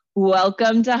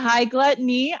Welcome to High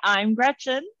Gluttony. I'm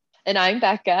Gretchen. And I'm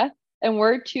Becca, and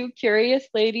we're two curious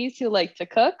ladies who like to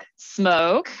cook,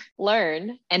 Smoke,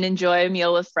 learn, and enjoy a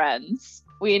meal with friends.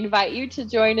 We invite you to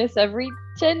join us every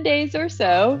 10 days or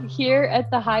so here at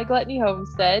the High Gluttony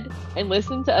Homestead and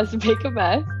listen to us make a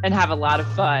mess and have a lot of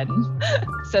fun.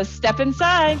 So step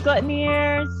inside,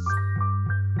 Gluttoniers.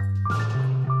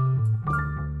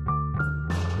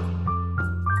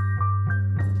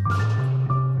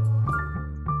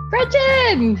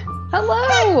 Gretchen!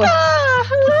 Hello!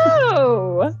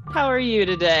 Hello! How are you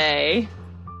today?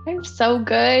 I'm so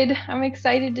good. I'm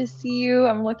excited to see you.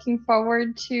 I'm looking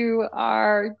forward to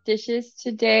our dishes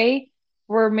today.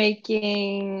 We're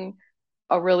making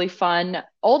a really fun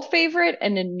old favorite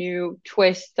and a new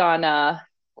twist on a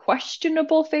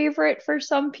questionable favorite for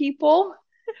some people.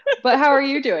 But how are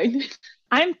you doing?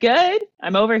 I'm good.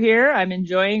 I'm over here. I'm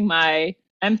enjoying my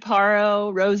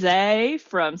Amparo Rosé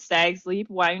from Stag's Leap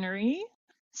Winery.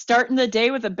 Starting the day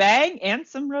with a bang and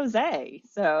some rosé.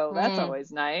 So that's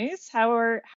always nice.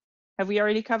 Have we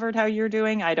already covered how you're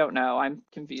doing? I don't know. I'm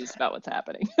confused about what's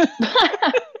happening.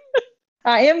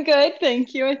 I am good.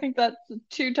 Thank you. I think that's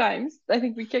 2 times. I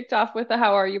think we kicked off with the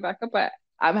how are you, Becca, but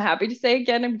I'm happy to say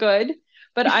again, I'm good.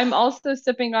 But I'm also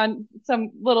sipping on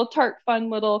some little tart, fun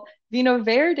little Vino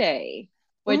Verde,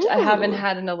 which I haven't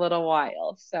had in a little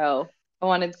while. So I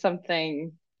wanted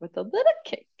something with a little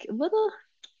kick, a little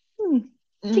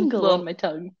tingle on my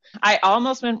tongue. I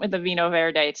almost went with the Vino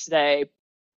Verde today,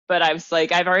 but I was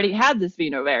like, I've already had this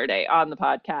Vino Verde on the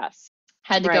podcast.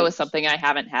 Had to go with something I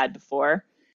haven't had before.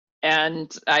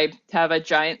 And I have a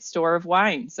giant store of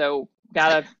wine, so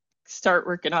gotta start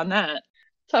working on that.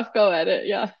 Tough go at it,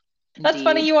 yeah. Indeed. That's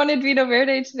funny you wanted Vino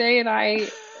Verde today, and I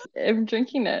am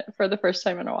drinking it for the first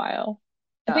time in a while.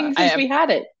 I think since we had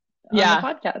it on the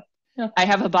podcast. Yeah. I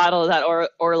have a bottle of that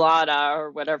Orlana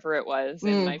or whatever it was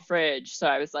in my fridge. So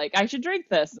I was like, I should drink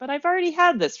this, but I've already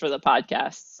had this for the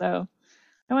podcast. So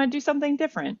I want to do something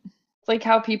different. It's like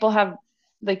how people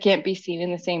they can't be seen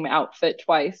in the same outfit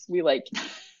twice. We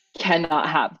cannot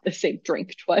have the same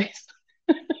drink twice.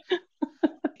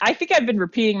 I think I've been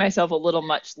repeating myself a little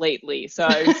much lately. So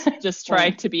I was just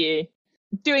trying to be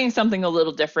doing something a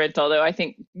little different, although I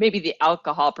think maybe the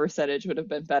alcohol percentage would have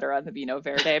been better on the Vino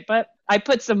Verde, but I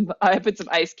put some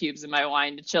ice cubes in my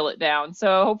wine to chill it down.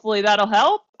 So hopefully that'll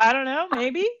help. I don't know,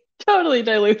 maybe. Totally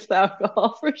dilutes the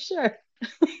alcohol for sure.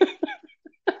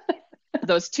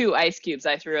 Those 2 ice cubes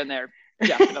I threw in there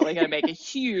definitely going to make a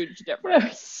huge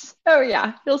difference. Oh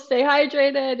yeah, you'll stay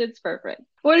hydrated. It's perfect.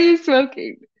 What are you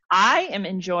smoking? I am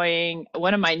enjoying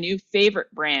one of my new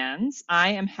favorite brands. I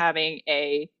am having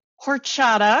a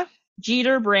horchata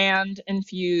Jeter brand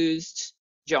infused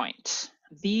joint.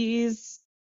 These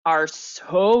are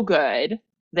so good.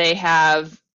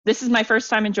 This is my first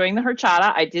time enjoying the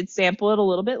horchata. I did sample it a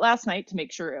little bit last night to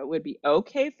make sure it would be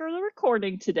okay for the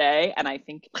recording today. And I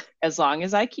think as long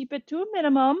as I keep it to a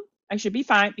minimum, I should be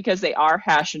fine because they are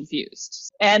hash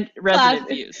infused and resin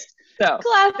infused. So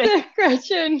classic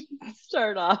Gretchen.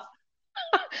 Start off.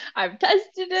 I've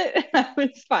tested it.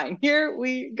 It's fine. Here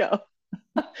we go.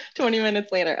 20 minutes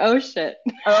later. Oh shit.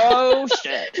 But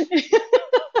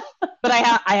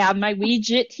I have my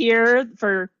Weejit here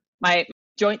for my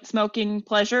joint smoking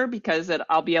pleasure because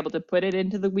I'll be able to put it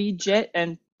into the Weejit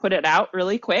and put it out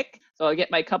really quick. So I'll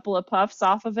get my couple of puffs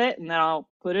off of it and then I'll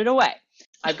put it away.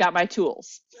 I've got my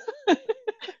tools.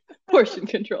 Portion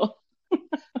control.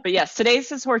 But yes,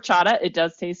 today's is horchata. It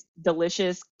does taste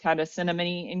delicious, kind of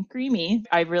cinnamony and creamy.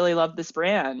 I really love this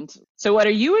brand. So what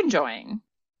are you enjoying?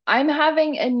 I'm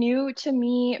having a new to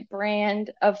me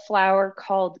brand of flower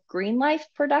called Green Life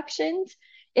Productions.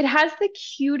 It has the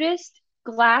cutest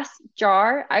glass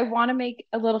jar. I want to make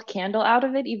a little candle out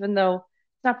of it, even though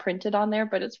it's not printed on there,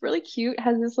 but it's really cute. It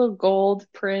has this little gold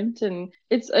print and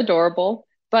it's adorable,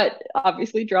 but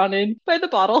obviously drawn in by the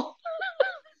bottle.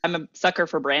 I'm a sucker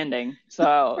for branding.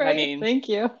 So, right. I mean, thank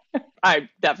you. I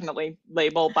definitely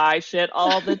label buy shit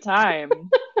all the time.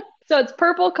 So it's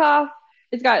purple cough.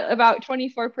 It's got about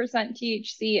 24%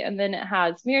 THC, and then it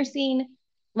has myrcene,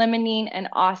 limonene, and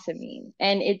ocimene.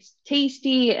 And it's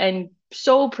tasty and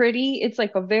so pretty. It's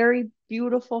like a very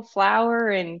beautiful flower.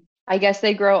 And I guess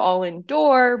they grow all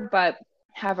indoor, but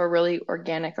have a really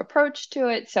organic approach to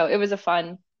it. So it was a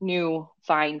fun new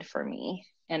find for me.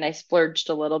 And I splurged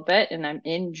a little bit and I'm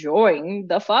enjoying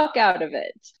the fuck out of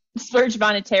it. Splurge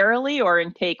monetarily or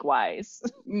intake wise?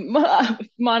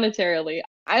 Monetarily.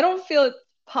 I don't feel it's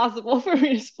possible for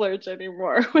me to splurge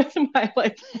anymore with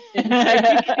my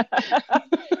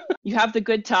You have the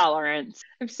good tolerance.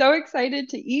 I'm so excited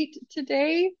to eat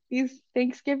today these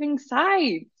Thanksgiving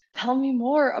sides. Tell me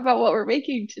more about what we're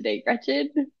making today,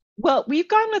 Gretchen. Well, we've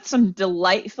gone with some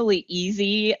delightfully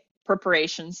easy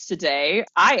preparations today.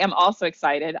 I am also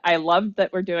excited. I love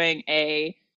that we're doing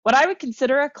what I would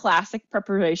consider a classic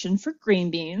preparation for green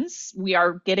beans. We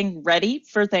are getting ready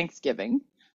for Thanksgiving.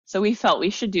 So we felt we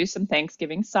should do some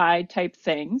Thanksgiving side type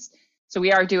things. So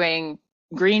we are doing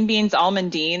green beans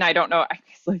almondine. I don't know. I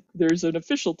guess like there's an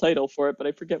official title for it, but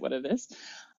I forget what it is.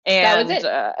 That was And it.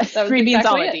 That was green beans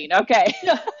exactly almondine. Okay.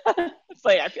 it. It's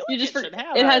like I feel You like just it should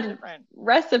have it a has different.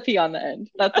 recipe on the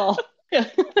end. That's all. Yeah.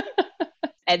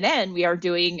 And then we are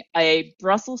doing a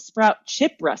Brussels sprout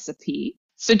chip recipe.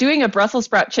 So doing a Brussels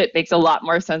sprout chip makes a lot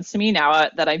more sense to me now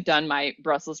that I've done my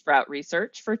Brussels sprout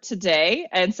research for today.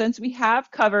 And since we have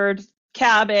covered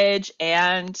cabbage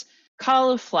and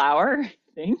cauliflower, I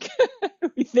think,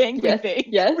 we think,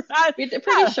 Yes. We're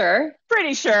pretty sure.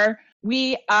 Pretty sure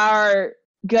we are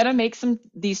gonna make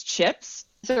these chips.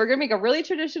 So we're gonna make a really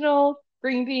traditional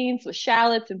green beans with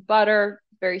shallots and butter.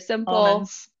 Very simple.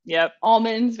 Almonds. Yep.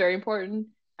 Almonds, very important.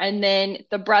 And then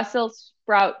the Brussels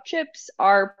sprout chips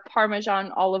are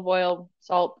Parmesan, olive oil,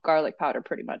 salt, garlic powder,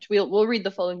 pretty much. We'll read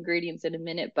the full ingredients in a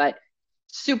minute, but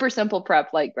super simple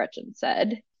prep, like Gretchen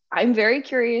said. I'm very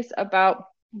curious about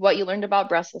what you learned about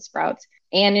Brussels sprouts,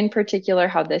 and in particular,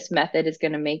 how this method is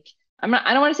going to make. I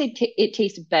don't want to say it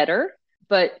tastes better,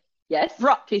 but yes,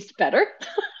 tastes better.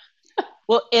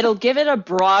 Well, it'll give it a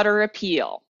broader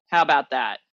appeal. How about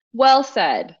that? Well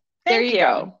said. There Thank you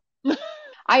go.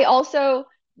 I also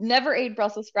never ate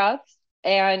Brussels sprouts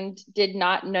and did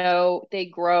not know they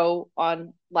grow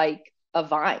on like a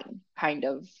vine kind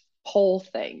of whole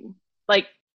thing.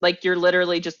 Like you're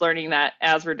literally just learning that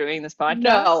as we're doing this podcast?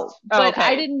 No, but okay.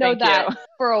 I didn't know Thank that you.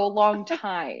 for a long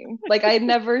time. Like I'd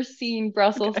never seen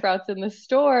Brussels sprouts in the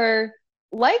store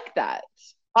like that.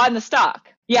 On the stalk.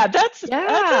 Yeah, that's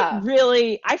a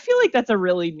really, I feel like that's a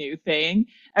really new thing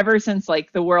ever since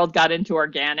like the world got into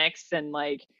organics and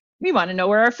like we want to know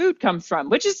where our food comes from,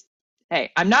 which is,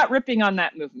 hey, I'm not ripping on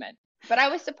that movement. But I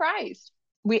was surprised.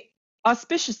 We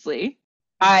auspiciously,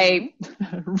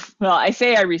 well, I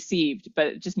say I received, but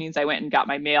it just means I went and got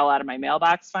my mail out of my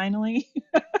mailbox finally.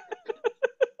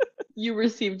 You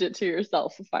received it to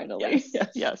yourself finally.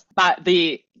 Yes. But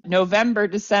the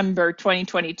November-December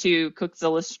 2022 Cooks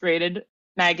Illustrated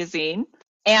magazine.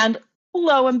 And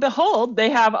lo and behold,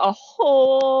 they have a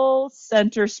whole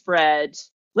center spread.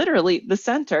 Literally, the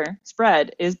center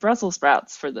spread is Brussels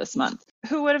sprouts for this month.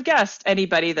 Who would have guessed?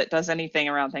 Anybody that does anything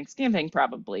around Thanksgiving,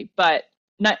 probably. But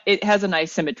it has a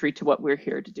nice symmetry to what we're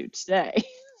here to do today.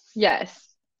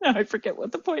 Yes. Now I forget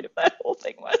what the point of that whole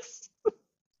thing was.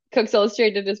 Cooks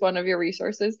Illustrated is one of your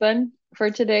resources then for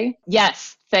today?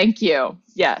 Yes, thank you.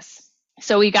 Yes.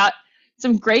 So we got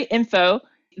some great info.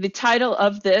 The title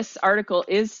of this article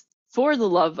is For the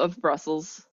Love of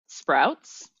Brussels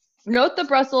Sprouts. Note the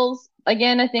Brussels.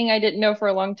 Again, a thing I didn't know for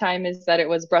a long time is that it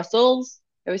was Brussels.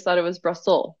 I always thought it was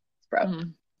Brussels sprout. Mm-hmm.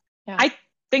 Yeah. I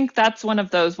think that's one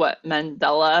of those,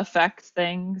 Mandela effect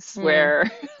things where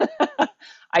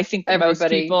I think most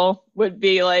people would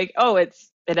be like, oh, it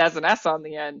has an S on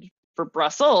the end for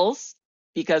Brussels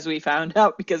because we found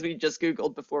out because we just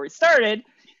Googled before we started.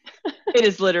 It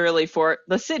is literally for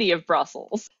the city of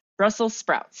Brussels. Brussels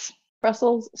sprouts.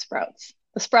 Brussels sprouts.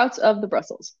 The sprouts of the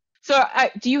Brussels. So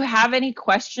do you have any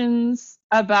questions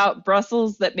about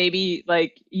Brussels that maybe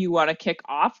like you want to kick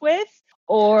off with?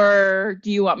 Or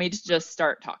do you want me to just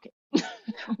start talking?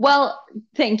 Well,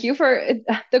 thank you for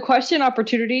the question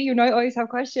opportunity. You know, I always have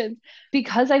questions.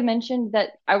 Because I mentioned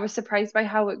that I was surprised by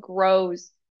how it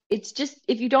grows. It's just,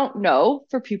 if you don't know,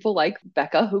 for people like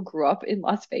Becca, who grew up in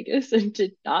Las Vegas and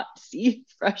did not see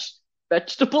fresh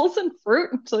vegetables and fruit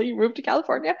until you moved to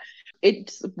California,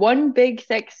 it's one big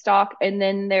thick stalk. And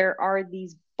then there are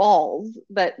these balls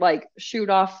that like shoot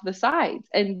off the sides.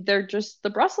 And they're just the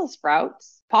Brussels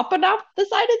sprouts popping off the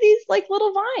side of these like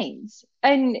little vines.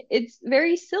 And it's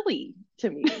very silly to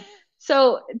me.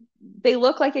 So they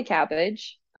look like a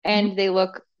cabbage and they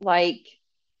look like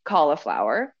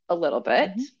cauliflower a little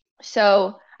bit. Mm-hmm.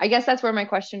 So I guess that's where my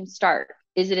questions start.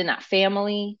 Is it in that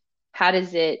family? How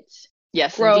does it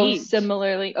grow indeed.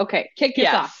 Similarly? Okay, kick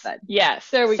us off then. Yes.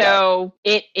 There we go. So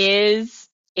it is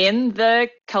in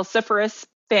the calciferous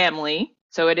family.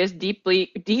 So it is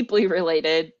deeply, deeply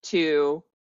related to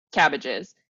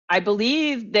cabbages. I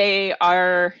believe they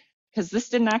are, because this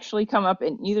didn't actually come up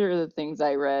in either of the things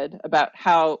I read about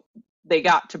how they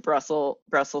got to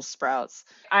Brussels sprouts.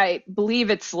 I believe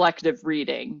it's selective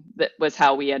reading that was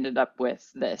how we ended up with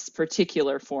this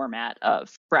particular format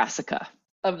of brassica.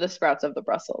 Of the sprouts of the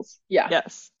Brussels. Yeah.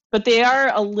 Yes. But they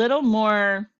are a little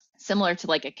more similar to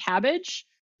like a cabbage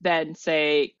than,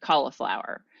 say,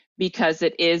 cauliflower, because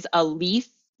it is a leaf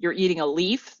you're eating a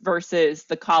leaf versus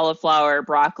the cauliflower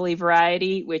broccoli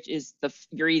variety, which is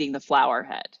you're eating the flower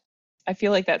head. I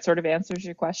feel like that sort of answers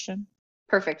your question.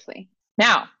 Perfectly.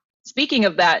 Now, speaking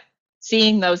of that,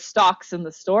 seeing those stalks in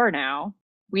the store now,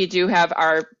 we do have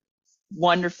our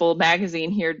wonderful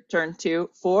magazine here to turn to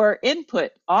for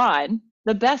input on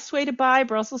the best way to buy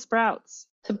Brussels sprouts.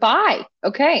 To buy.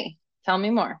 Okay. Tell me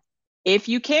more. If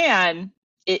you can,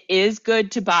 it is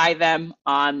good to buy them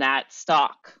on that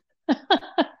stalk.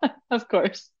 Of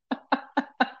course.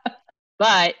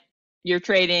 But you're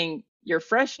trading your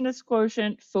freshness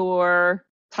quotient for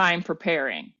time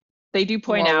preparing. They do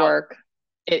point More out work.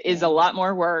 it is a lot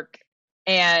more work,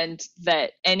 and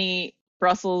that any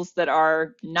Brussels that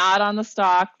are not on the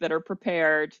stalk, that are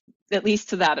prepared, at least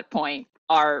to that point,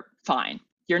 are fine.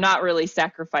 You're not really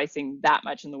sacrificing that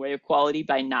much in the way of quality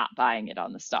by not buying it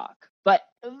on the stalk. But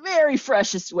the very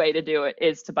freshest way to do it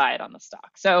is to buy it on the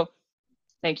stalk. So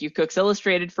thank you, Cooks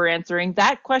Illustrated, for answering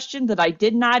that question that I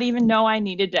did not even know I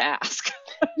needed to ask.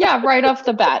 Yeah, right off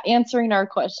the bat, answering our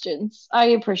questions. I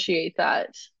appreciate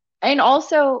that. And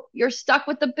also, you're stuck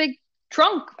with the big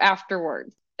trunk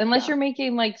afterwards. Unless you're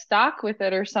making like stock with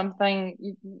it or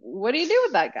something. What do you do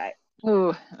with that guy?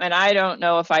 Ooh, and I don't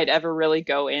know if I'd ever really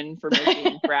go in for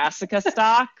making brassica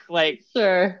stock. Like,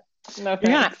 sure. No thanks.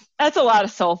 Yeah, that's a lot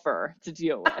of sulfur to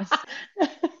deal with.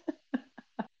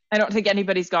 I don't think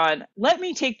anybody's gone, let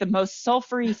me take the most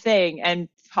sulfury thing and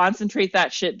concentrate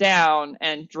that shit down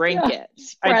and drink it.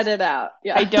 Spread it out.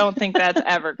 Yeah. I don't think that's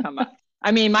ever come up.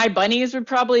 I mean, my bunnies would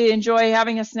probably enjoy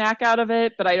having a snack out of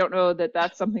it, but I don't know that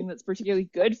that's something that's particularly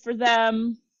good for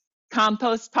them.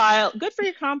 Compost pile, good for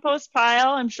your compost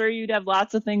pile. I'm sure you'd have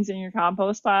lots of things in your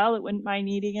compost pile that wouldn't mind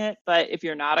eating it. But if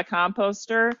you're not a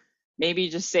composter, maybe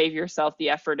just save yourself the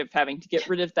effort of having to get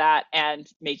rid of that and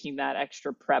making that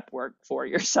extra prep work for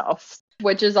yourself.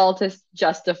 Which is all to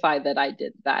justify that I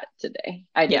did that today.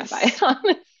 I didn't buy it on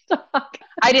the stock.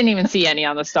 I didn't even see any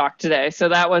on the stock today, so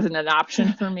that wasn't an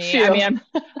option for me. Phew. I mean,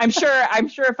 I'm sure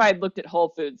if I'd looked at Whole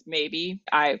Foods, maybe.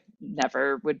 I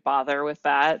never would bother with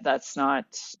that. That's not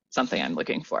something I'm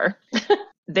looking for.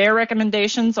 Their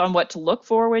recommendations on what to look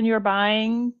for when you're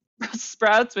buying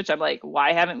sprouts, which I'm like,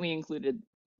 why haven't we included?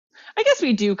 I guess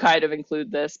we do kind of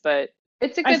include this, but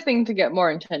it's a good thing to get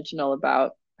more intentional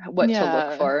about what to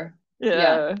look for.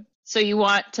 Yeah. So you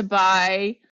want to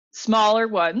buy smaller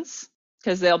ones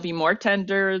because they'll be more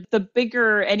tender. The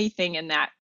bigger anything in that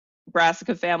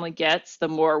brassica family gets, the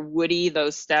more woody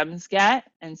those stems get.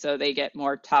 And so they get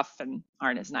more tough and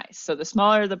aren't as nice. So the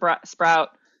smaller the sprout,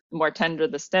 the more tender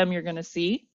the stem you're going to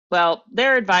see. Well,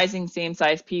 they're advising same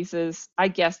size pieces. I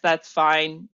guess that's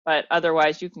fine. But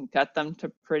otherwise, you can cut them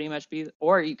to pretty much be,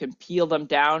 or you can peel them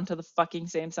down to the fucking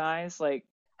same size. Like,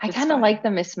 I kind of like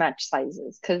the mismatched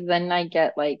sizes because then I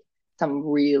get like some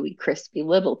really crispy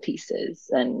little pieces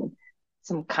and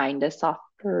some kind of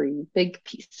softery big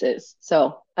pieces.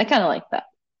 So I kind of like that,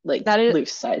 like that is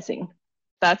loose sizing.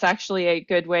 That's actually a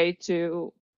good way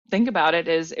to think about it,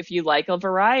 is if you like a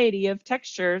variety of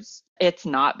textures, it's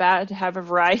not bad to have a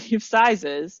variety of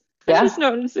sizes. Yeah. I'm just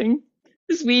noticing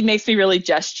this weed makes me really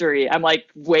gestury. I'm like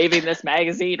waving this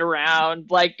magazine around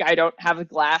like I don't have a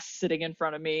glass sitting in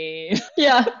front of me.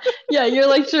 Yeah, you're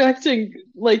like directing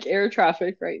like air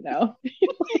traffic right now.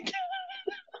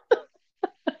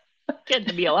 Getting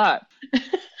to be a lot.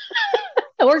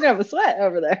 We're gonna have a sweat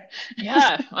over there.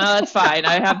 Yeah, well, that's fine.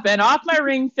 I have been off my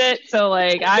ring fit, so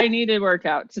like I need to work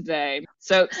out today.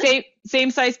 So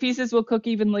same size pieces will cook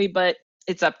evenly, but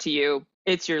it's up to you.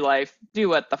 It's your life. Do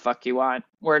what the fuck you want.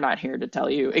 We're not here to tell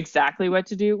you exactly what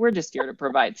to do. We're just here to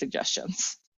provide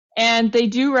suggestions. And they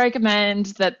do recommend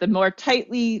that the more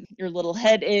tightly your little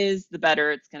head is, the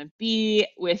better it's going to be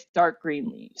with dark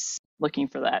green leaves. Looking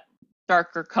for that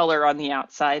darker color on the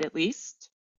outside at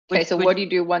least. Okay, so what do you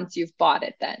do once you've bought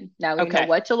it then? Now we know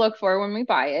what to look for when we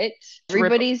buy it.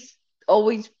 Everybody's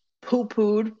always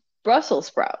poo-pooed Brussels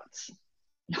sprouts.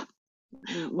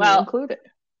 Well, include it.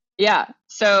 Yeah,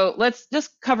 so let's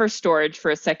just cover storage for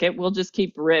a second. We'll just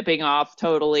keep ripping off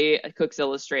totally Cooks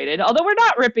Illustrated, although we're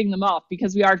not ripping them off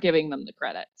because we are giving them the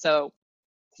credit. So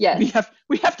yes,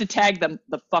 we have to tag them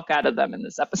the fuck out of them in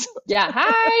this episode. Yeah,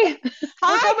 hi,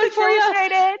 Cooks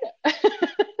Illustrated.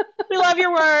 We love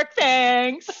your work.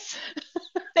 Thanks.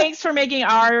 Thanks for making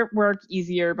our work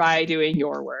easier by doing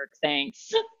your work.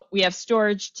 Thanks. We have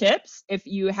storage tips. If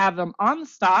you have them on the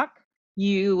stock,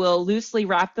 you will loosely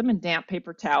wrap them in damp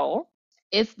paper towel.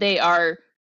 If they are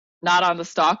not on the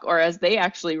stock, or as they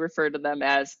actually refer to them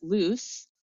as loose,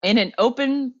 in an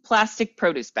open plastic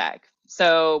produce bag.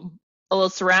 So a little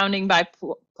surrounding by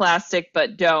plastic,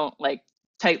 but don't like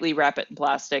tightly wrap it in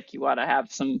plastic. You want to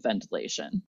have some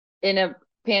ventilation. In a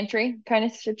Pantry kind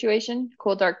of situation?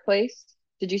 Cool, dark place?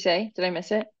 Did you say? Did I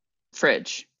miss it?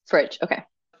 Fridge. Fridge. Okay.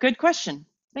 Good question.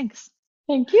 Thanks.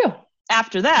 Thank you.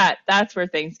 After that, that's where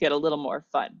things get a little more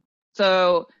fun.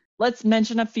 So let's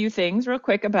mention a few things real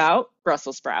quick about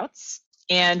Brussels sprouts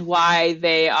and why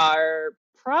they are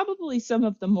probably some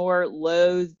of the more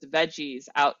loathed veggies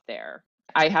out there.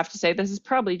 I have to say this is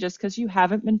probably just because you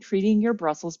haven't been treating your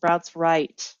Brussels sprouts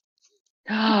right.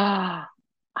 Ah,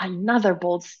 another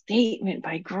bold statement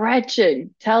by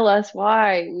Gretchen. Tell us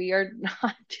why we are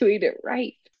not doing it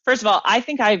right. First of all, I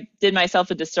think I did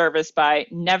myself a disservice by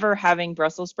never having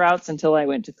Brussels sprouts until I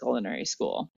went to culinary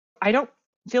school. I don't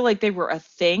feel like they were a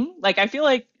thing. Like, I feel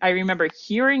like I remember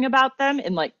hearing about them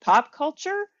in like pop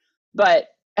culture, but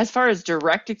as far as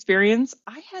direct experience,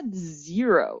 I had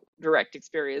zero direct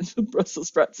experience with Brussels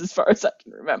sprouts as far as I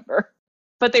can remember.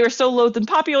 But they were so loathed in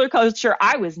popular culture,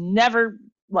 I was never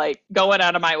like going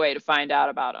out of my way to find out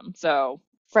about them. So,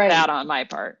 Right. that on my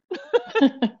part.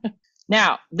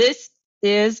 Now, this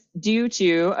is due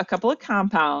to a couple of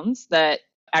compounds that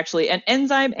actually an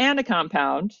enzyme and a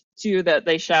compound, two that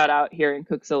they shout out here in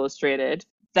Cooks Illustrated,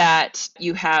 that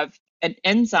you have an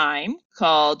enzyme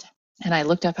called, and I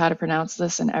looked up how to pronounce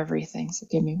this and everything, so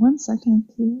give me 1 second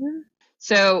here.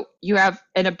 So you have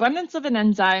an abundance of an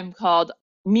enzyme called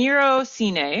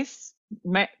myrosinase,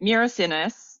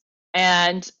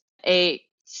 and a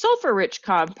sulfur-rich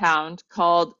compound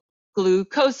called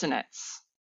glucosinates.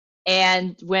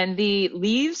 And when the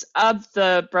leaves of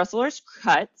the Brussels are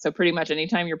cut, so pretty much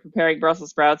anytime you're preparing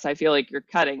Brussels sprouts, I feel like you're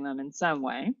cutting them in some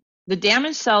way. The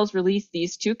damaged cells release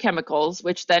these two chemicals,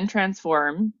 which then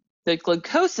transform, the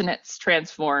glucosinates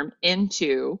transform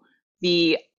into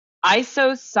the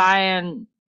isocyanates.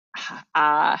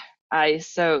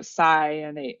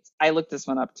 I looked this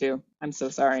one up too. I'm so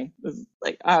sorry. This is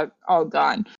like all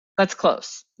gone. That's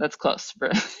close. That's close.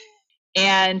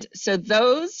 And so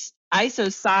those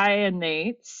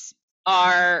isocyanates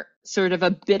are sort of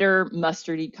a bitter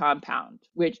mustardy compound,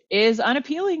 which is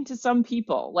unappealing to some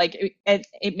people. Like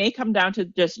it may come down to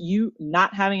just you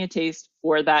not having a taste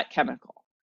for that chemical.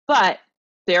 But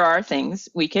there are things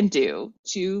we can do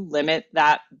to limit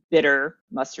that bitter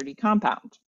mustardy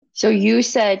compound. So you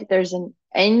said there's an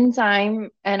enzyme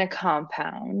and a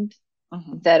compound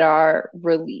Mm-hmm. that are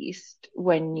released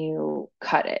when you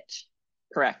cut it.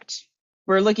 Correct.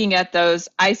 We're looking at those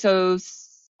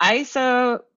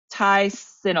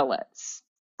isoticinolates.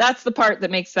 That's the part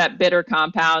that makes that bitter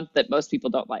compound that most people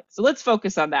don't like. So let's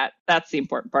focus on that. That's the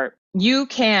important part. You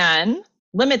can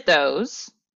limit those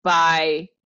by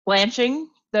blanching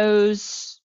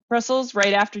those Brussels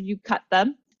right after you cut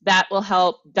them. That will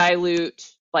help dilute,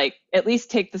 like at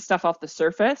least take the stuff off the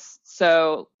surface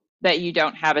so that you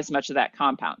don't have as much of that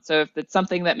compound. So if it's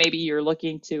something that maybe you're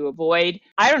looking to avoid,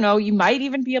 I don't know, you might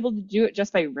even be able to do it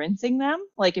just by rinsing them.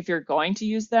 Like if you're going to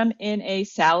use them in a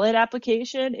salad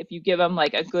application, if you give them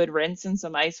like a good rinse in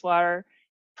some ice water,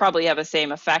 probably have the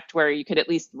same effect where you could at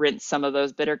least rinse some of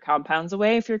those bitter compounds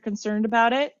away if you're concerned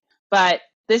about it. But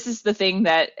this is the thing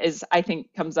that is, I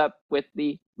think, comes up with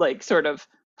the like sort of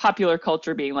popular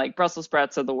culture being like Brussels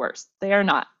sprouts are the worst. They are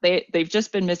not. They've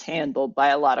just been mishandled by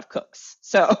a lot of cooks.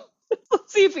 So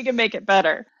let's see if we can make it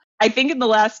better. I think in the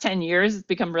last 10 years, it's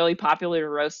become really popular to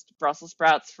roast Brussels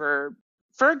sprouts for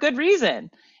a good reason.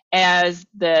 As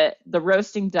the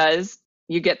roasting does,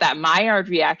 you get that Maillard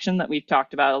reaction that we've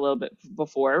talked about a little bit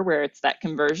before, where it's that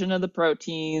conversion of the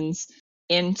proteins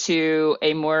into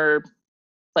a more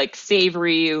like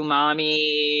savory,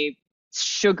 umami,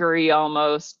 sugary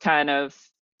almost kind of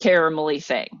caramelly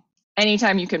thing.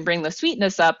 Anytime you can bring the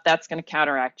sweetness up, that's going to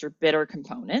counteract your bitter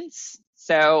components.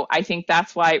 So I think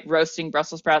that's why roasting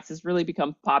Brussels sprouts has really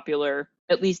become popular,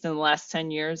 at least in the last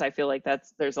 10 years. I feel like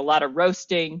there's a lot of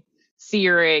roasting,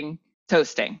 searing,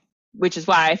 toasting, which is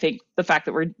why I think the fact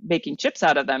that we're making chips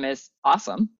out of them is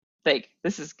awesome. Like,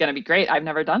 this is going to be great. I've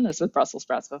never done this with Brussels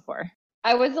sprouts before.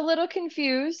 I was a little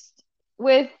confused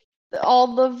with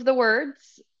all of the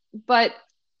words, but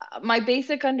my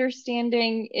basic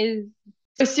understanding is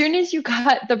as soon as you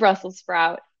cut the Brussels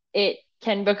sprout, it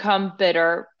can become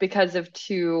bitter because of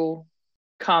two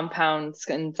compounds,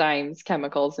 enzymes,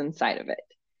 chemicals inside of it.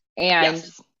 And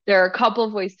Yes. there are a couple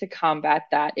of ways to combat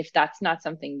that if that's not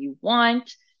something you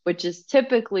want, which is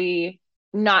typically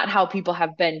not how people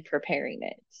have been preparing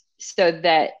it. So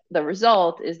that the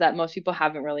result is that most people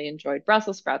haven't really enjoyed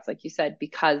Brussels sprouts, like you said,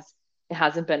 because it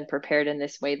hasn't been prepared in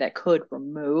this way that could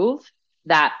remove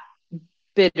that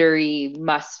bittery,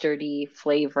 mustardy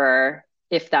flavor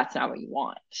if that's not what you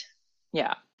want.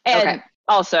 Yeah. And Okay.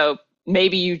 also,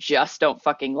 maybe you just don't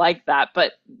fucking like that,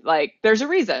 but like there's a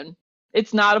reason.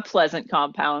 It's not a pleasant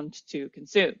compound to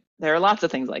consume. there are lots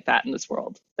of things like that in this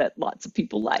world that lots of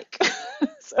people like.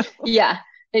 So. Yeah,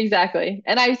 exactly.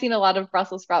 And I've seen a lot of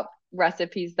Brussels sprout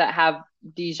recipes that have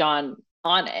Dijon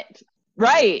on it,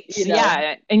 Right. you know.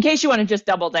 Yeah. In case you want to just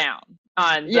double down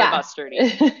on the Yeah,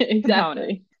 mustardy component.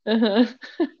 exactly. Uh-huh.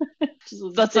 Just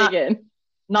Let's dig in.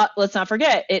 let's not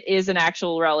forget it is an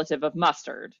actual relative of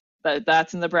mustard.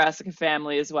 That's in the brassica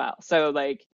family as well. So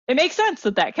like it makes sense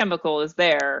that that chemical is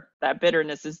there, that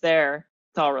bitterness is there.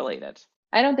 It's all related.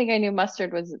 I don't think I knew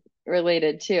mustard was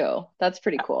related too. That's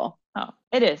pretty cool. Oh,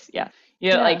 it is. Yeah.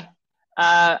 Yeah. Like,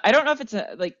 Yeah. I don't know if it's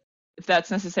if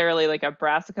that's necessarily like a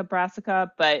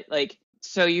brassica, but like,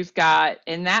 so you've got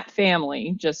in that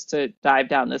family, just to dive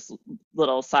down this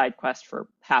little side quest for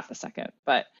half a second,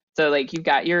 but so like you've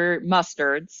got your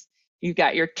mustards, you've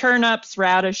got your turnips,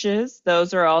 radishes,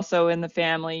 those are also in the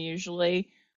family usually.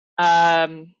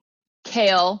 Um,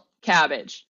 Kale,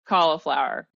 cabbage,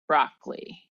 cauliflower,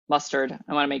 broccoli, mustard.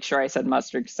 I want to make sure I said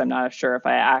mustard because I'm not sure if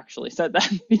I actually said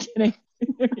that in the beginning.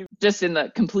 Just in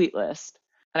the complete list.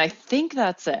 And I think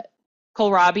that's it.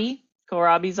 Kohlrabi.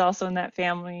 Kohlrabi's also in that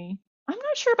family. I'm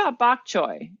not sure about bok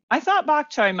choy. I thought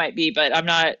bok choy might be, but I'm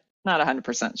not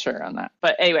 100% sure on that.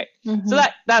 But anyway, so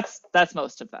that's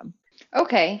most of them.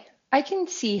 Okay. I can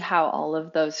see how all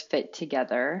of those fit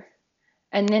together.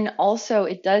 And then also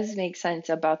it does make sense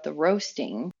about the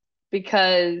roasting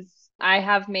because I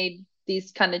have made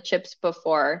these kind of chips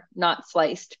before, not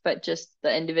sliced, but just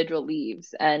the individual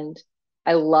leaves. And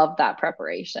I love that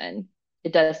preparation.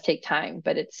 It does take time,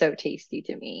 but it's so tasty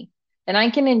to me. And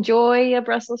I can enjoy a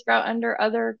Brussels sprout under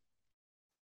other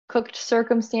cooked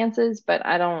circumstances, but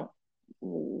I don't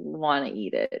want to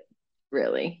eat it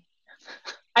really.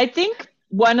 I think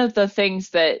one of the things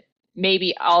that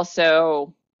maybe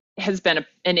also has been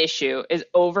an issue is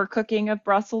overcooking of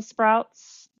Brussels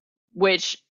sprouts,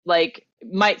 which like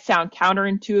might sound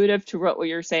counterintuitive to what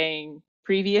we were saying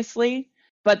previously,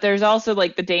 but there's also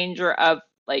like the danger of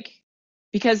like,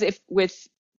 because if with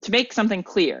to make something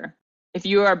clear, if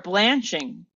you are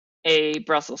blanching a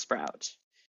Brussels sprout,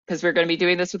 because we're going to be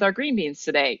doing this with our green beans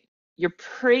today, you're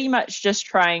pretty much just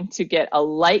trying to get a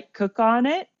light cook on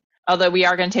it. Although we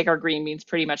are going to take our green beans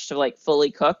pretty much to like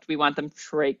fully cooked. We want them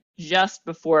to just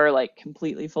before like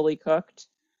completely fully cooked.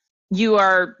 You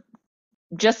are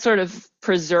just sort of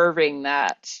preserving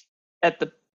that at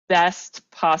the best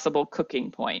possible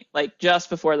cooking point, like just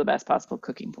before the best possible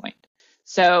cooking point.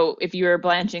 So if you're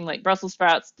blanching like Brussels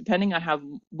sprouts, depending on how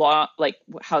long, like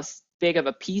how big of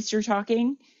a piece you're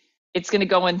talking, it's going to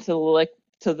go into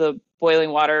the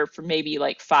boiling water for maybe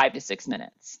like 5 to 6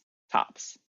 minutes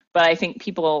tops. But I think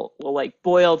people will like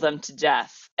boil them to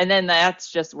death. And then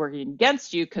that's just working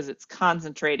against you because it's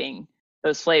concentrating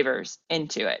those flavors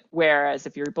into it. Whereas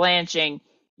if you're blanching,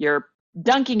 you're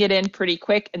dunking it in pretty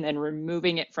quick and then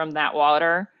removing it from that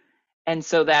water. And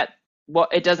so that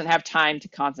it doesn't have time to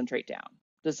concentrate down.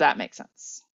 Does that make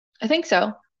sense? I think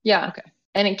so. Yeah. Okay.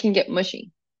 And it can get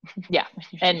mushy. Yeah.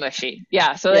 And mushy.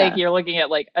 Yeah. So like you're looking at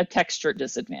like a texture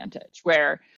disadvantage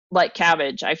where like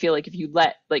cabbage, I feel like if you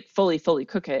let like fully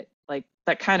cook it, like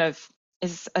that kind of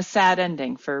is a sad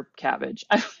ending for cabbage.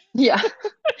 Yeah.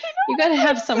 You got to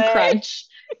have some crunch.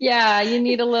 Yeah, you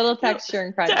need a little texture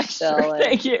and crunch still.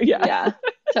 Thank you. Yeah. Yeah,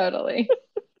 totally.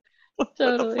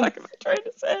 Totally. What the fuck am I trying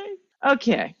to say?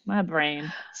 Okay, my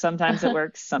brain. Sometimes it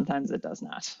works, sometimes it does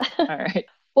not. All right.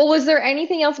 Well, was there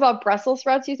anything else about Brussels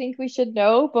sprouts you think we should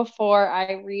know before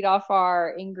I read off our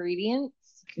ingredients?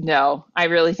 No, I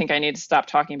really think I need to stop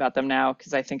talking about them now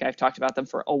because I think I've talked about them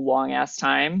for a long ass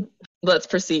time. Let's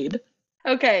proceed.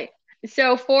 Okay,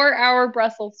 so for our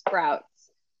Brussels sprouts,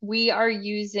 we are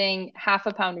using half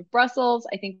a pound of Brussels.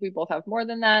 I think we both have more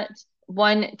than that.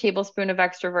 1 tablespoon of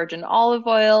extra virgin olive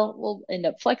oil. We'll end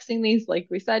up flexing these, like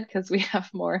we said, because we have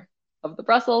more of the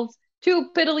Brussels.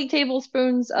 2 piddly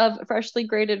tablespoons of freshly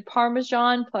grated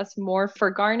Parmesan, plus more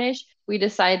for garnish. We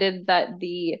decided that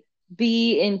the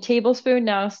B in tablespoon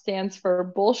now stands for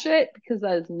bullshit because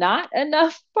that is not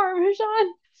enough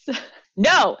Parmesan.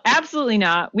 No, absolutely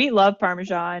not. We love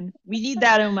Parmesan. We need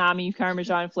that umami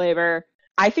Parmesan flavor.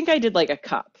 I think I did like a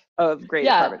cup of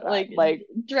grated Parmesan. Like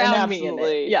drown me in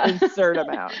it. Yeah. Absurd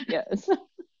amount. Yes.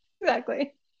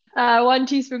 Exactly. 1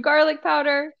 teaspoon garlic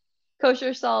powder,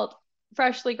 kosher salt,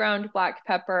 freshly ground black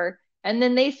pepper. And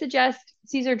then they suggest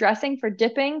Caesar dressing for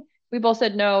dipping. We both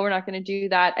said, no, we're not going to do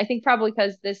that. I think probably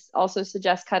because this also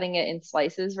suggests cutting it in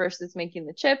slices versus making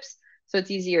the chips. So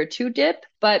it's easier to dip,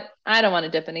 but I don't want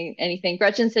to dip anything.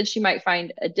 Gretchen said she might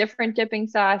find a different dipping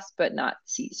sauce, but not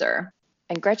Caesar.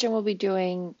 And Gretchen will be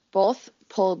doing both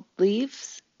pulled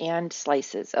leaves and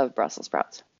slices of Brussels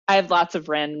sprouts. I have lots of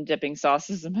random dipping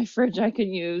sauces in my fridge I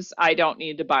can use. I don't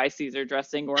need to buy Caesar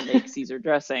dressing or make Caesar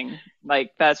dressing.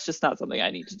 Like, that's just not something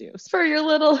I need to do. For your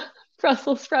little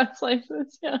Brussels sprout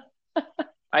slices. Yeah.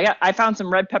 I found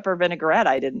some red pepper vinaigrette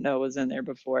I didn't know was in there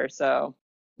before, so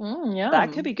that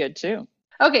could Yum. be good too.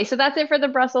 Okay, so that's it for the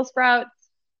Brussels sprouts.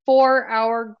 For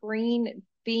our green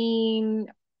bean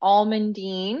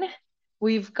almondine,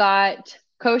 we've got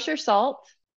kosher salt,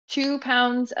 2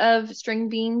 pounds of string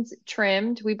beans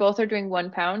trimmed. We both are doing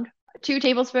 1 pound. 2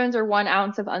 tablespoons or 1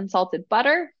 ounce of unsalted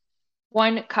butter,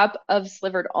 1 cup of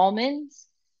slivered almonds,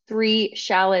 3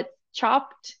 shallots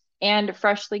chopped, and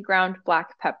freshly ground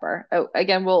black pepper. Oh,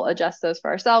 again, we'll adjust those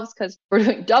for ourselves because we're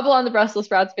doing double on the Brussels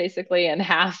sprouts basically and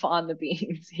half on the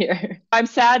beans here. I'm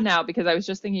sad now because I was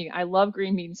just thinking I love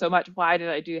green beans so much. Why did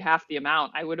I do half the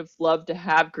amount? I would have loved to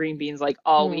have green beans like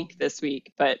all week this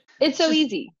week, but it's so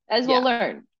easy, as we'll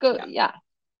learn. Go, yeah.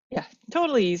 Yeah,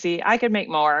 totally easy. I could make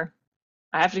more.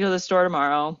 I have to go to the store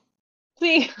tomorrow.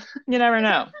 See, you never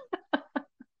know.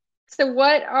 So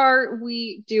what are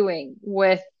we doing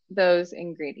with those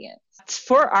ingredients?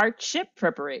 For our chip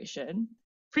preparation,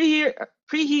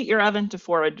 preheat your oven to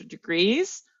 400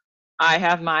 degrees. I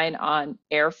have mine on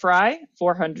air fry,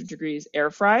 400 degrees air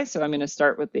fry. So I'm going to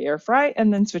start with the air fry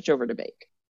and then switch over to bake.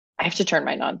 I have to turn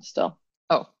mine on still.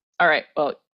 Oh, all right.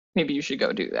 Well, maybe you should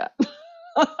go do that.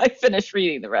 I finished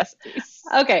reading the recipes.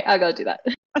 Okay, I'll go do that.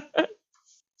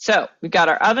 So we've got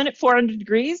our oven at 400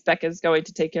 degrees. Becca's going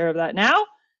to take care of that now.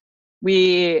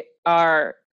 We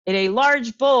are in a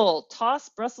large bowl. Toss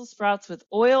Brussels sprouts with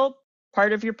oil,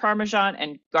 part of your Parmesan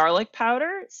and garlic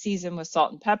powder, season with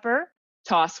salt and pepper.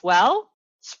 Toss well.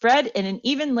 Spread in an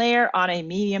even layer on a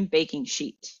medium baking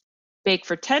sheet. Bake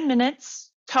for 10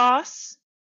 minutes. Toss.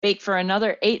 Bake for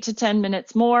another 8 to 10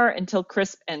 minutes more until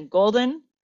crisp and golden.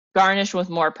 Garnish with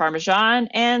more Parmesan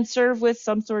and serve with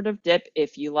some sort of dip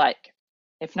if you like.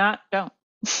 If not, don't.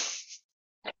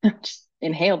 Just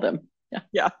inhale them.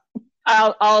 Yeah.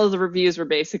 All of the reviews were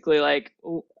basically like,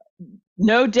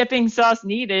 no dipping sauce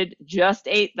needed, just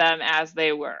ate them as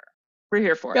they were. We're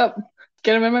here for it. Yep.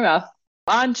 Get them in my mouth.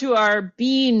 On to our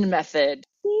bean method.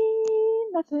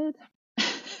 Bean method.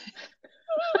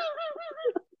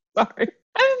 Sorry.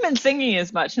 I haven't been singing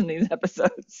as much in these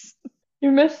episodes.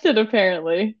 You missed it,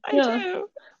 apparently. I do.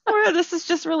 Or this is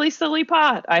just really silly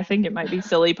pot. I think it might be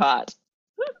silly pot.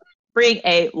 Bring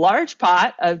a large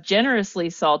pot of generously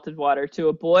salted water to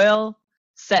a boil.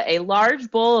 Set a large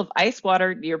bowl of ice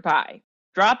water nearby.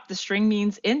 Drop the string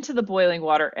beans into the boiling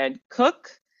water and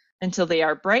cook until they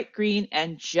are bright green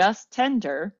and just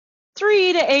tender.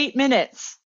 3 to 8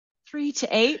 minutes. 3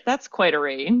 to 8? That's quite a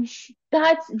range.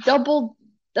 That's double.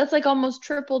 That's like almost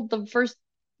tripled the first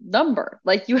number.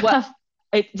 Like you have.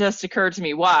 It just occurred to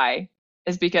me why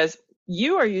is because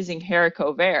you are using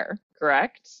haricot vert,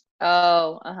 correct?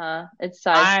 Oh, It's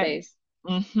size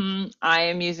space. I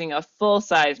am using a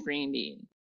full-size green bean.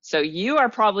 So you are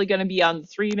probably going to be on the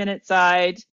 3-minute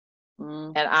side,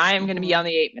 and I am going to be on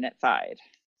the 8-minute side.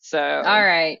 So all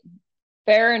right.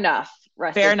 Fair enough.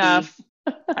 Recipe. Fair enough.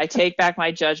 I take back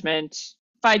my judgment.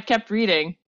 If I'd kept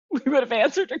reading, we would have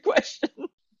answered your question.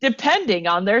 Depending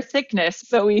on their thickness.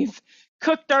 So we've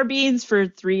cooked our beans for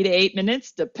 3 to 8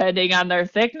 minutes, depending on their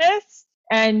thickness.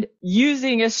 And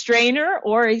using a strainer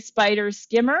or a spider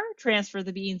skimmer, transfer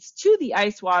the beans to the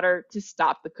ice water to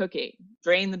stop the cooking.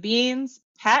 Drain the beans,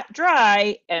 pat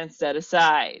dry, and set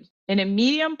aside. In a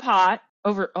medium pot,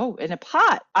 in a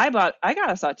pot, I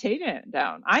got a saute pan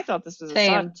down. I thought this was a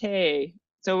saute.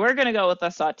 So we're going to go with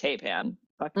a saute pan.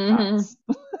 Fuck pots.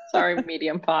 Sorry,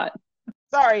 medium pot.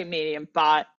 Sorry, medium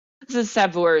pot. This is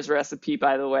Savour's recipe,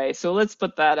 by the way, so let's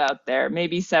put that out there.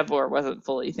 Maybe Savour wasn't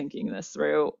fully thinking this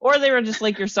through, or they were just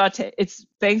like, your saute. It's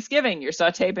Thanksgiving. Your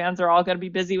saute pans are all going to be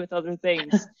busy with other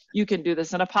things. You can do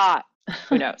this in a pot.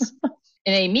 Who knows?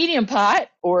 In a medium pot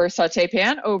or saute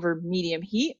pan over medium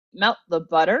heat, melt the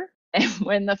butter, and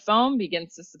when the foam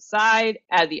begins to subside,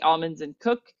 add the almonds and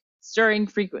cook, stirring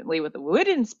frequently with a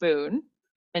wooden spoon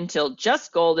until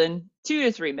just golden, 2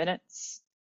 to 3 minutes.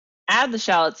 Add the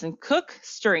shallots and cook,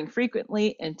 stirring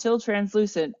frequently until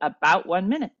translucent, about 1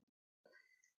 minute.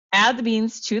 Add the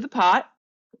beans to the pot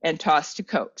and toss to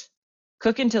coat.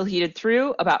 Cook until heated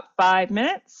through, about 5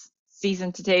 minutes.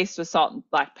 Season to taste with salt and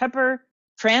black pepper.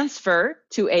 Transfer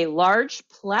to a large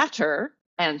platter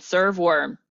and serve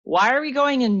warm. Why are we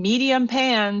going in medium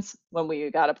pans when we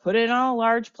got to put it on a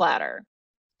large platter?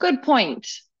 Good point.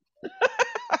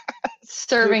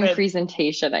 Serving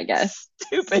presentation, I guess.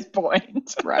 Stupid point.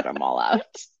 Spread them all out.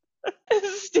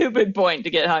 Stupid point to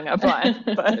get hung up on.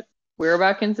 But we're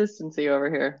about consistency over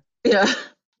here. Yeah.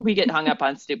 We get hung up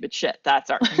on stupid shit. That's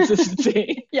our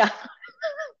consistency. Yeah.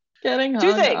 Getting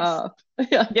Two hung things. up.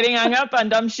 Yeah, Getting hung up on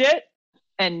dumb shit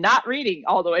and not reading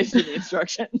all the way through the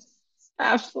instructions.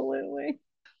 absolutely.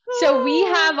 So we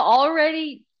have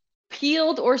already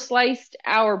peeled or sliced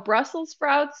our Brussels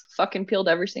sprouts, fucking peeled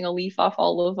every single leaf off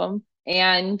all of them.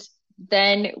 And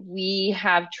then we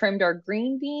have trimmed our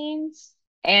green beans.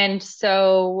 And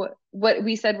so what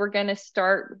we said, we're going to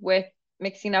start with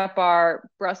mixing up our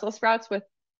Brussels sprouts with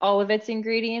all of its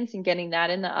ingredients and getting that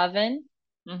in the oven.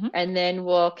 Mm-hmm. And then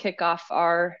we'll kick off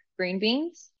our green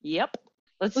beans. Yep.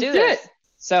 Let's do do this. it.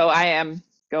 So I am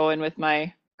going with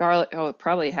my garlic. Oh,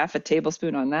 probably half a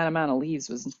tablespoon on that amount of leaves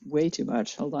was way too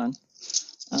much. Hold on.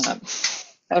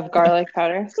 Of garlic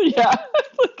powder. Yeah,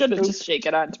 I'm gonna just shake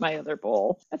it onto my other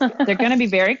bowl. They're gonna be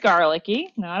very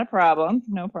garlicky. Not a problem.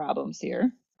 No problems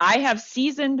here. I have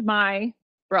seasoned my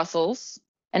Brussels.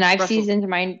 And I've seasoned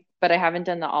mine, but I haven't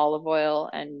done the olive oil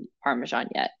and Parmesan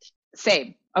yet.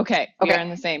 Same. Okay. We're in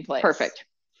the same place. Perfect.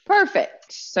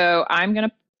 So I'm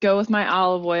gonna go with my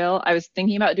olive oil. I was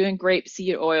thinking about doing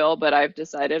grapeseed oil, but I've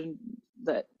decided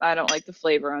that I don't like the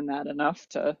flavor on that enough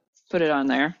to put it on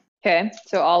there. Okay,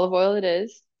 so olive oil it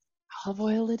is. Olive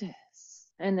oil it is.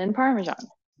 And then Parmesan.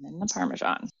 And then the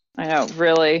Parmesan. I know,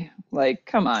 really, like,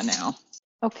 come on now.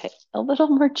 Okay, a little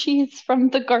more cheese from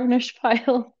the garnish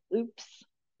pile. Oops.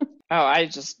 Oh, I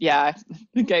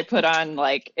think I put on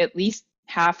like at least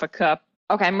half a cup.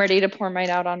 Okay, I'm ready to pour mine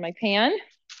out on my pan.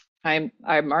 I'm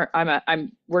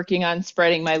working on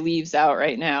spreading my leaves out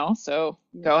right now, so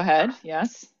go ahead.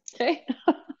 Yes. Okay.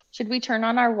 Should we turn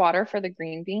on our water for the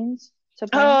green beans?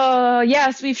 Oh,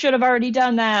 yes, we should have already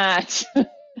done that.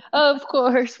 Of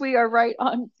course, we are right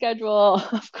on schedule.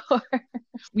 Of course.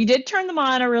 We did turn them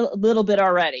on a little bit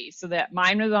already, so that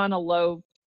mine was on a low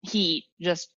heat,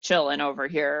 just chilling over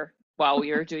here while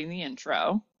we were doing the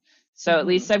intro. So at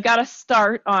least I've got a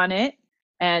start on it,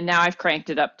 and now I've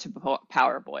cranked it up to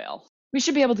power boil. We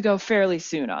should be able to go fairly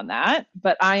soon on that,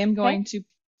 but I am going to...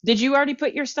 Did you already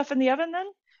put your stuff in the oven then?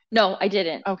 No, I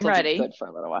didn't. Okay. Ready. Good for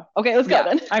a little while. Okay, let's go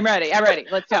then. I'm ready.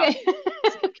 Let's go. Okay.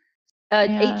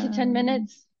 8 to 10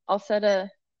 minutes. I'll set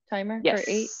a timer for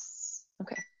 8.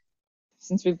 Okay.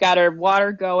 Since we've got our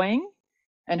water going,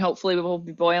 and hopefully we will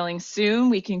be boiling soon,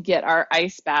 we can get our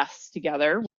ice baths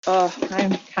together. Oh,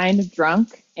 I'm kind of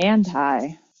drunk and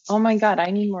high. Oh my God,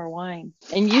 I need more wine.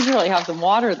 And usually have some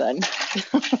water then.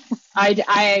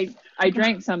 I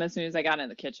drank some as soon as I got in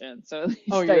the kitchen, so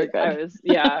you're good. I was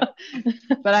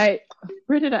But I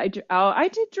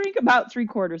did drink about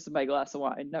 3/4 of my glass of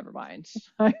wine. Never mind.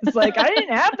 I was like, I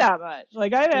didn't have that much.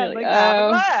 Like I had half a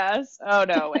glass. Oh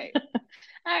no, wait.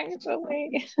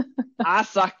 Actually, I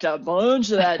sucked a bunch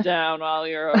of that down while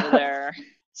you were over there.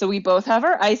 So we both have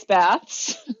our ice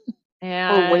baths,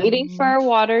 and we're waiting for our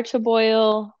water to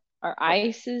boil. Our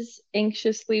ice is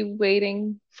anxiously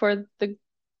waiting for the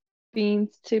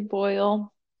beans to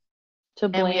boil, to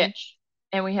blanch.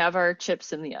 And we have our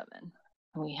chips in the oven.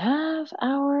 We have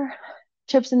our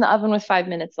chips in the oven with 5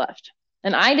 minutes left.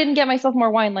 And I didn't get myself more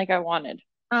wine like I wanted.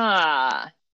 I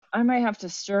might have to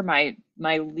stir my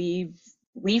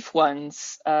leaf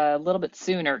ones a little bit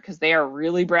sooner because they are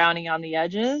really browning on the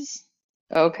edges.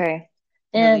 Okay.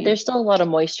 And there's still a lot of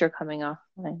moisture coming off.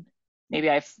 Maybe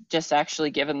I've just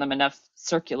actually given them enough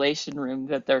circulation room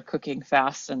that they're cooking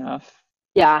fast enough.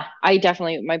 Yeah,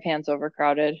 my pan's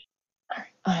overcrowded. All right,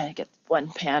 I'm going to get one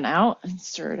pan out and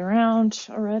stir it around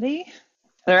already.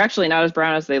 They're actually not as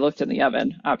brown as they looked in the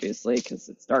oven, obviously, because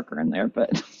it's darker in there,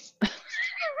 but...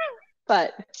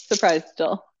 But surprised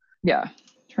still. Yeah,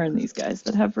 turn these guys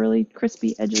that have really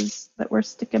crispy edges that we're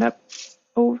sticking up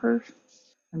over.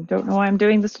 I don't know why I'm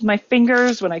doing this with my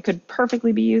fingers when I could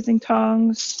perfectly be using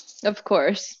tongs. Of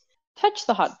course. Touch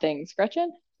the hot things,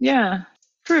 Gretchen. Yeah,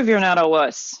 prove you're not a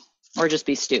wuss. Or just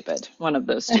be stupid. One of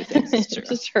those two things is true.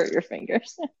 Just hurt your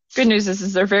fingers. Good news is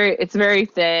it's very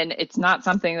thin. It's not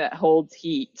something that holds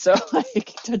heat. So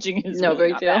like touching it is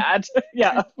really not bad.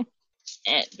 Yeah.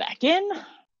 And back in.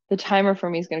 The timer for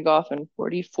me is going to go off in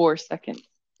 44 seconds.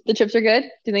 The chips are good?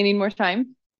 Do they need more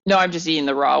time? No, I'm just eating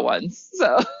the raw ones.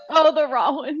 So. Oh, the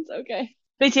raw ones. Okay.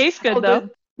 They taste good though. Good.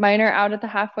 Mine are out at the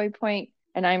halfway point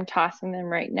and I'm tossing them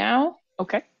right now.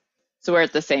 Okay. So we're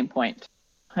at the same point.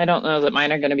 I don't know that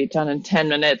mine are going to be done in 10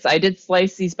 minutes. I did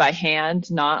slice these by hand,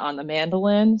 not on the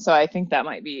mandolin. So I think that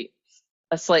might be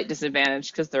a slight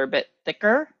disadvantage because they're a bit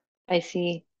thicker. I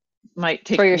see. Might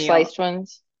take for your sliced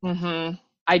ones. Mm-hmm.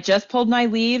 I just pulled my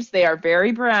leaves. They are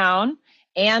very brown.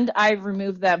 And I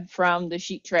removed them from the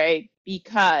sheet tray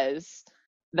because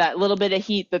that little bit of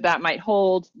heat that might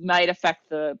hold might affect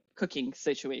the cooking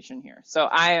situation here. So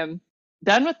I am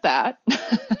done with that.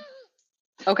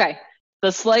 Okay.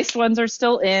 The sliced ones are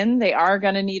still in. They are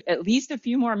going to need at least a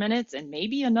few more minutes and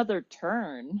maybe another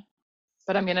turn.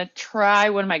 But I'm going to try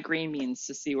one of my green beans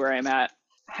to see where I'm at.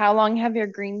 How long have your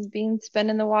green beans been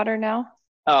in the water now?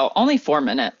 Oh, only 4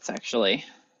 minutes, actually.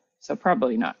 So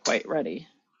probably not quite ready.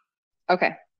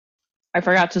 Okay. I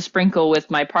forgot to sprinkle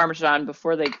with my Parmesan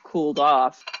before they cooled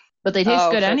off. But they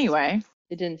taste good anyway.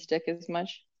 It didn't stick as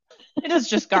much. It is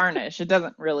just garnish. It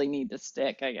doesn't really need to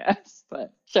stick, I guess.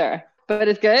 But sure. But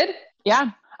it's good?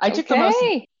 Yeah. I took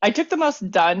the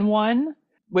most done one,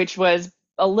 which was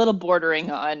a little bordering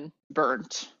on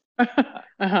burnt.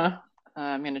 Uh-huh.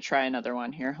 I'm going to try another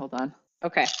one here. Hold on.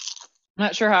 Okay. I'm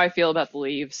not sure how I feel about the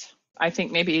leaves. I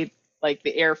think maybe like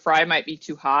the air fry might be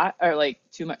too hot or like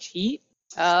too much heat.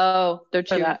 Oh, they're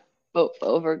too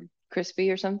over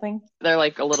crispy or something? They're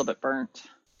like a little bit burnt.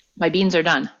 My beans are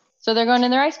done. So they're going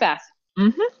in their ice bath.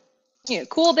 Mm-hmm. Yeah,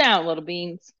 cool down, little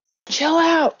beans. Chill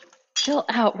out. Chill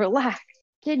out, relax.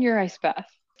 Get in your ice bath.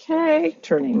 Okay,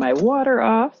 turning my water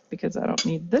off because I don't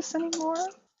need this anymore.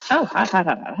 Oh,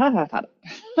 hot.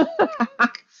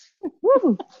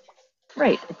 Woo!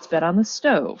 Great, it's been on the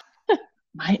stove.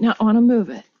 Might not want to move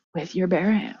it with your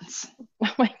bare hands.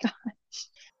 Oh my gosh.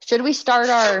 Should we start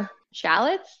our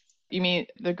shallots? You mean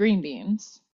the green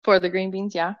beans? For the green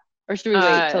beans, yeah. Or should we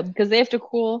wait till, because they have to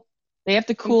cool? They have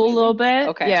to cool a little bit.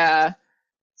 Okay. Yeah.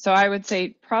 So I would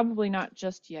say probably not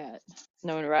just yet.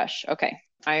 No rush. Okay.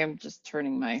 I am just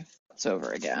turning my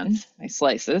over again. My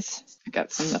slices. I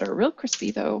got some that are real crispy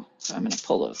though, so I'm gonna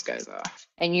pull those guys off.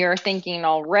 And you're thinking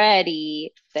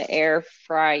already the air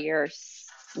fryer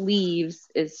sleeves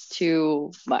is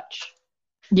too much.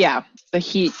 Yeah, the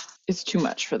heat is too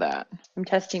much for that. I'm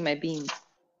testing my beans.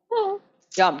 Oh.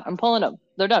 Yum. I'm pulling them.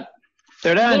 They're done.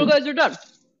 They're done. Little guys are done.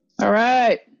 All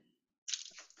right.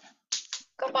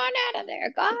 Come on out of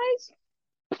there, guys.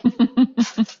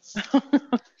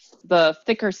 The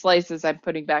thicker slices I'm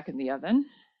putting back in the oven.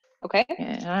 Okay.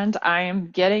 And I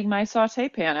am getting my saute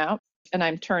pan out and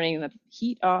I'm turning the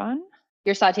heat on.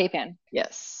 Your saute pan?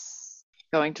 Yes.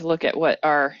 Going to look at what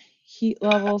our heat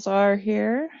levels are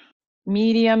here.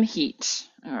 Medium heat.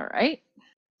 All right.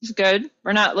 It's good.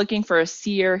 We're not looking for a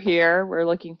sear here. We're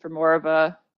looking for more of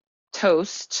a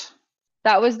toast.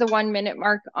 That was the 1 minute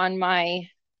mark on my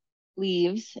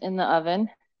leaves in the oven.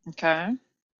 Okay.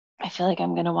 I feel like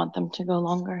I'm going to want them to go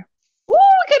longer. Ooh,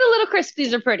 look at a little crisp.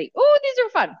 These are pretty. Ooh, these are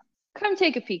fun. Come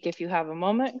take a peek if you have a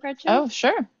moment, Gretchen. Oh,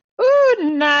 sure. Ooh,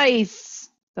 nice.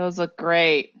 Those look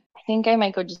great. I think I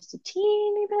might go just a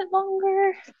teeny bit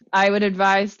longer. I would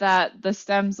advise that the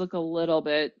stems look a little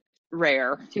bit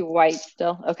rare. Too white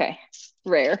still. Okay.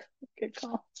 Rare. Good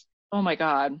call. Oh my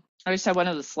God. I just had one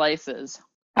of the slices.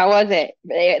 How was it?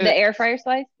 The air fryer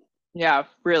slice? Yeah,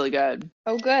 really good.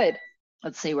 Oh, good.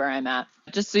 Let's see where I'm at.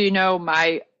 Just so you know,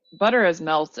 my butter has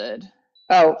melted.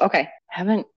 Oh, okay.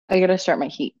 I gotta start my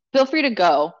heat. Feel free to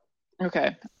go.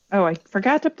 Okay. Oh, I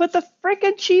forgot to put the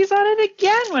freaking cheese on it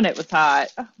again when it was hot.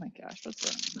 Oh my gosh, what's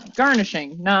wrong with me?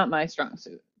 Garnishing, not my strong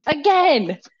suit.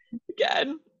 Again.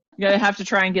 You're gonna have to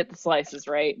try and get the slices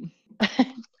right.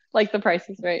 Like the Price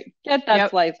is Right. Get that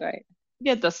slice right.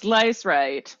 Get the slice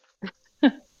right.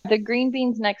 The green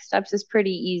beans next steps is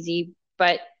pretty easy,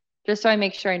 but just so I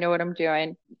make sure I know what I'm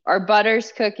doing. Our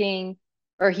butter's cooking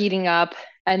or heating up,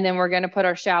 and then we're going to put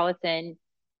our shallots in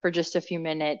for just a few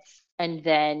minutes, and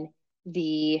then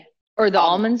the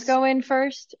almonds go in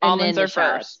first? And almonds then are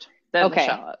first, then the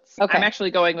shallots. Okay. I'm actually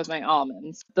going with my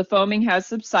almonds. The foaming has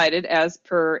subsided as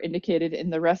per indicated in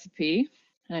the recipe,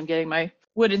 and I'm getting my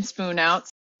wooden spoon out.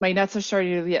 My nuts are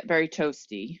starting to get very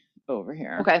toasty over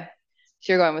here. Okay.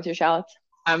 So you're going with your shallots?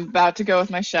 I'm about to go with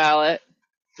my shallot,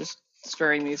 just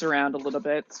stirring these around a little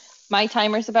bit. My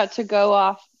timer's about to go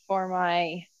off for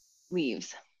my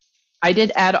leaves. I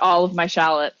did add all of my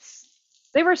shallots.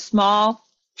 They were small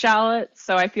shallots,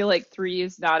 so I feel like 3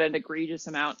 is not an egregious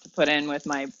amount to put in with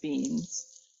my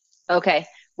beans. Okay,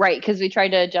 right, because we tried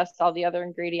to adjust all the other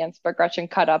ingredients, but Gretchen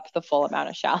cut up the full amount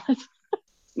of shallots.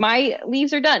 My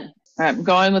leaves are done. I'm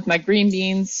going with my green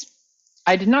beans.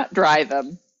 I did not dry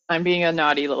them. I'm being a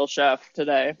naughty little chef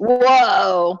today.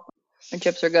 Whoa. My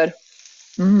chips are good.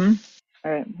 Mm-hmm.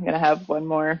 All right, I'm going to have one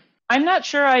more. I'm not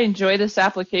sure I enjoy this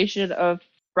application of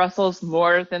Brussels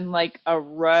more than like a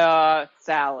raw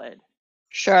salad.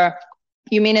 Sure.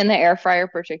 You mean in the air fryer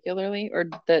particularly, or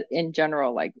in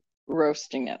general, like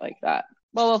roasting it like that?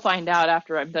 Well, we'll find out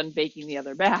after I'm done baking the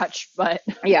other batch, but...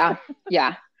 Yeah.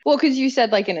 Well, because you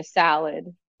said like in a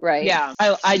salad, right? Yeah,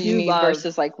 I do love...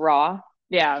 Versus like raw?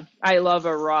 Yeah, I love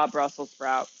a raw Brussels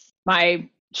sprout. My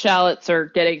shallots are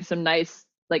getting some nice,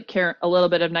 like a little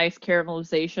bit of nice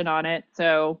caramelization on it.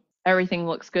 So Everything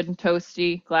looks good and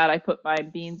toasty. Glad I put my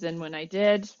beans in when I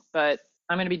did, but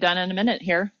I'm going to be done in a minute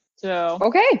here. So,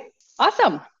 Okay.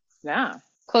 Awesome. yeah,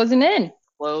 Closing in.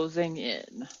 closing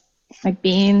in. My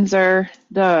beans are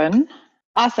done.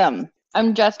 Awesome.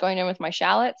 I'm just going in with my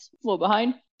shallots. A little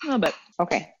behind. A little bit.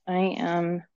 Okay. I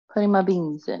am putting my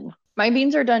beans in. My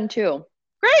beans are done too.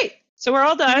 Great. So we're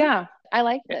all done. Yeah. I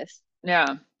like this.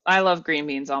 Yeah. I love green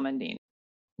beans, almondine.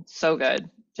 It's so good.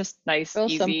 Just nice, Real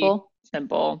easy,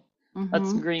 simple. Let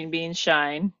some Mhm. green beans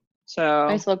shine. So,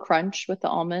 Nice little crunch with the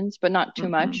almonds, but not too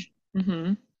much.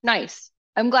 hmm Nice.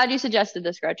 I'm glad you suggested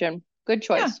this, Gretchen. Good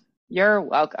yeah, choice. you're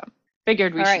welcome.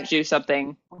 Figured we All should right. do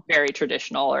something very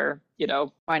traditional or,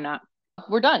 Why not?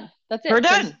 We're done. That's it. we're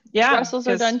 'cause done. Yeah. Brussels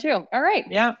are 'Cause- done too. All right.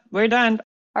 Yeah, we're done.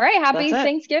 All right. Happy That's it.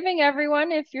 Thanksgiving,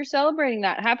 everyone, if you're celebrating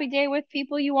that. Happy day with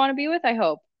people you want to be with, I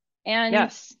hope. And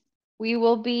Yes. we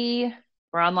will be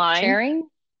We're online. sharing.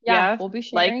 Yeah. We'll be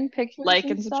sharing pictures Like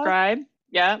and and stuff. subscribe.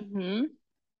 Yeah.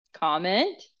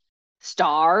 Comment.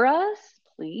 Star us,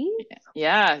 please.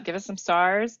 Yeah. Give us some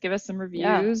stars. Give us some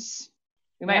reviews.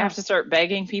 We might Yeah. have to start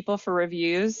begging people for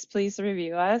reviews. Please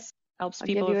review us. Helps I'll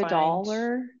people give you to a find.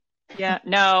 $1. Yeah.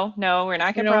 No, we're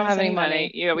not We gonna don't promise have any any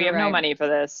money. Yeah, we You're have no right. money for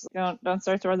this. Don't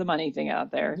start throwing the money thing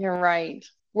out there. You're right.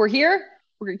 We're here.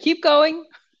 We're going to keep going.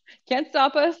 Can't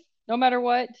stop us, no matter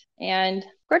what. And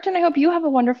Gretchen, I hope you have a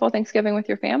wonderful Thanksgiving with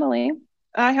your family.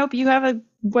 I hope you have a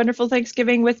wonderful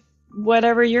Thanksgiving with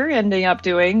whatever you're ending up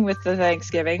doing with the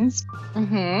Thanksgivings.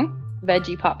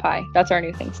 Veggie pot pie. That's our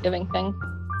new Thanksgiving thing.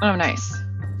 Oh, nice.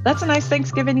 That's a nice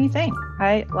Thanksgiving-y thing.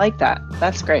 I like that.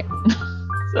 That's great.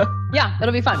 So, Yeah,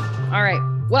 it'll be fun. All right.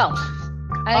 Well,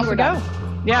 I off think we're we done. go.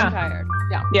 I'm Yeah. tired.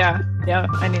 Yeah. Yeah.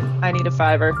 I need a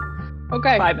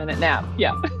Okay. 5-minute nap.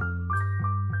 Yeah.